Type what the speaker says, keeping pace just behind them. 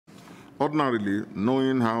ordinarily,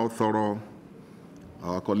 knowing how thorough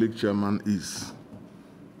our colleague chairman is,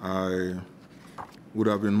 I would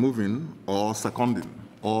have been moving or seconding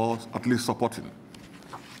or at least supporting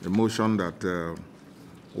a motion that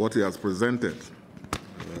what he has presented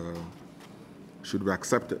should be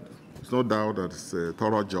accepted. There's no doubt that it's a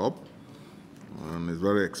thorough job and is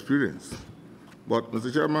very experienced. But,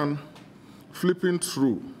 Mr. Chairman, flipping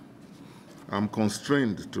through, I'm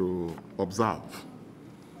constrained to observe.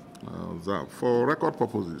 For record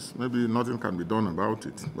purposes, maybe nothing can be done about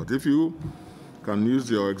it. But if you can use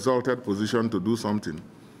your exalted position to do something,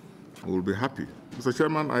 we'll be happy. Mr.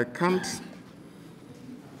 Chairman, I can't,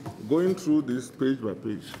 going through this page by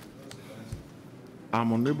page,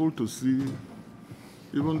 I'm unable to see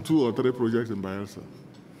even 2 or 3 projects in Bayelsa.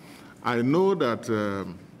 I know that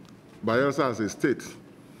Bayelsa as a state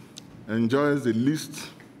enjoys the least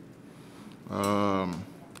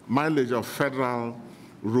mileage of federal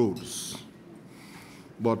roads.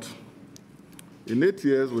 But in 8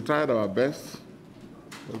 years, we tried our best.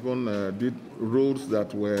 We even did roads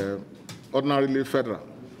that were ordinarily federal,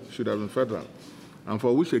 should have been federal, and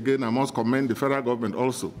for which, again, I must commend the federal government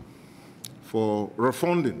also for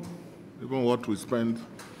refunding even what we spent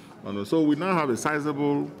on it. So we now have a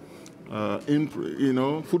sizable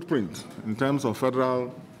footprint in terms of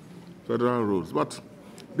federal roads. But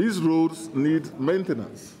these roads need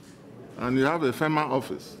maintenance, and you have a FERMA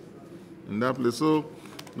office in that place. So,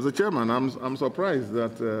 Mr. Chairman, I'm surprised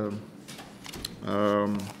that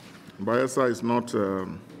Bayelsa is not,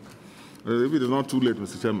 if it is not too late,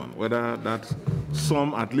 Mr. Chairman, whether that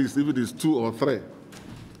some, at least, if it is 2 or 3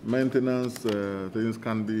 maintenance things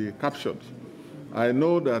can be captured. I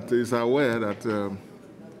know that he's aware that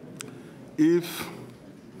if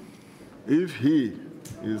he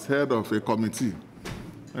is head of a committee,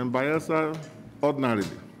 and Bayelsa ordinarily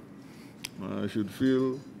should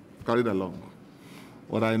feel carried along.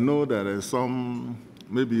 But I know there is some,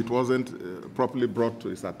 maybe it wasn't properly brought to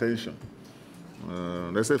his attention.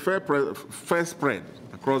 There's a fair spread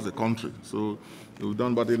across the country. So we've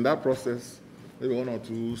done, but in that process, maybe 1 or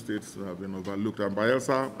 2 states have been overlooked, and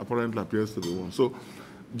Bayelsa apparently appears to be one. So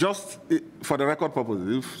just for the record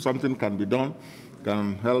purposes, if something can be done,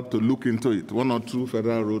 can help to look into it. 1 or 2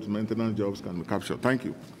 federal roads maintenance jobs can be captured. Thank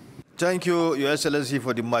you. Thank you, Your Excellency,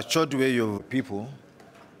 for the matured way of people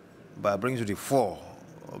by bringing to the fore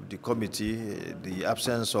of the committee the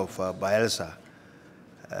absence of Bayelsa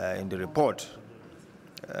in the report.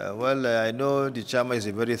 Well, I know the chairman is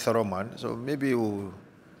a very thorough man, so maybe we'll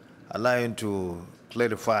allow him to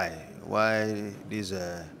clarify why this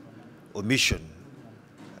omission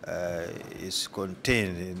is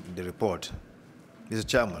contained in the report. Mr.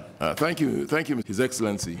 Chairman. Thank you, His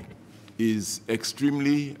Excellency. Is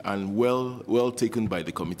extremely and well taken by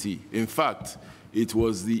the committee. In fact, it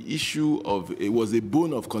was the issue of, it was a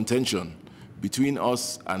bone of contention between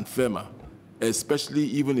us and FERMA, especially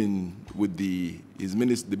even with the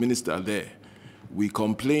minister there. We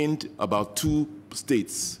complained about 2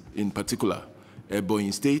 states in particular,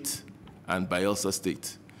 Ebonyi State and Bayelsa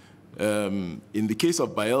State. In the case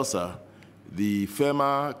of Bayelsa, the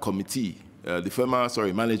FERMA committee,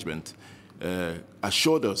 management,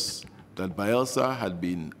 assured us that Bayelsa had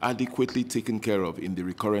been adequately taken care of in the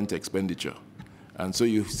recurrent expenditure. And so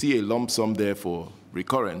you see a lump sum there for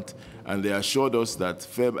recurrent, and they assured us that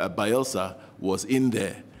Bayelsa was in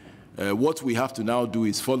there. What we have to now do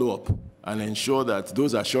is follow up and ensure that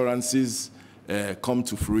those assurances come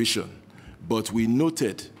to fruition. But we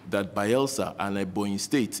noted that Bayelsa and Ebonyi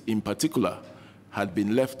State in particular had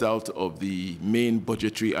been left out of the main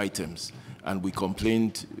budgetary items, and we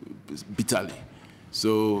complained bitterly.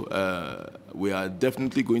 So we are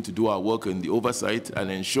definitely going to do our work in the oversight and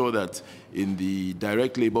ensure that in the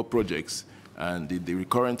direct labor projects and in the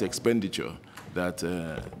recurrent expenditure that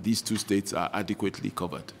these 2 states are adequately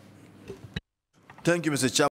covered. Thank you, Mr. Chairman.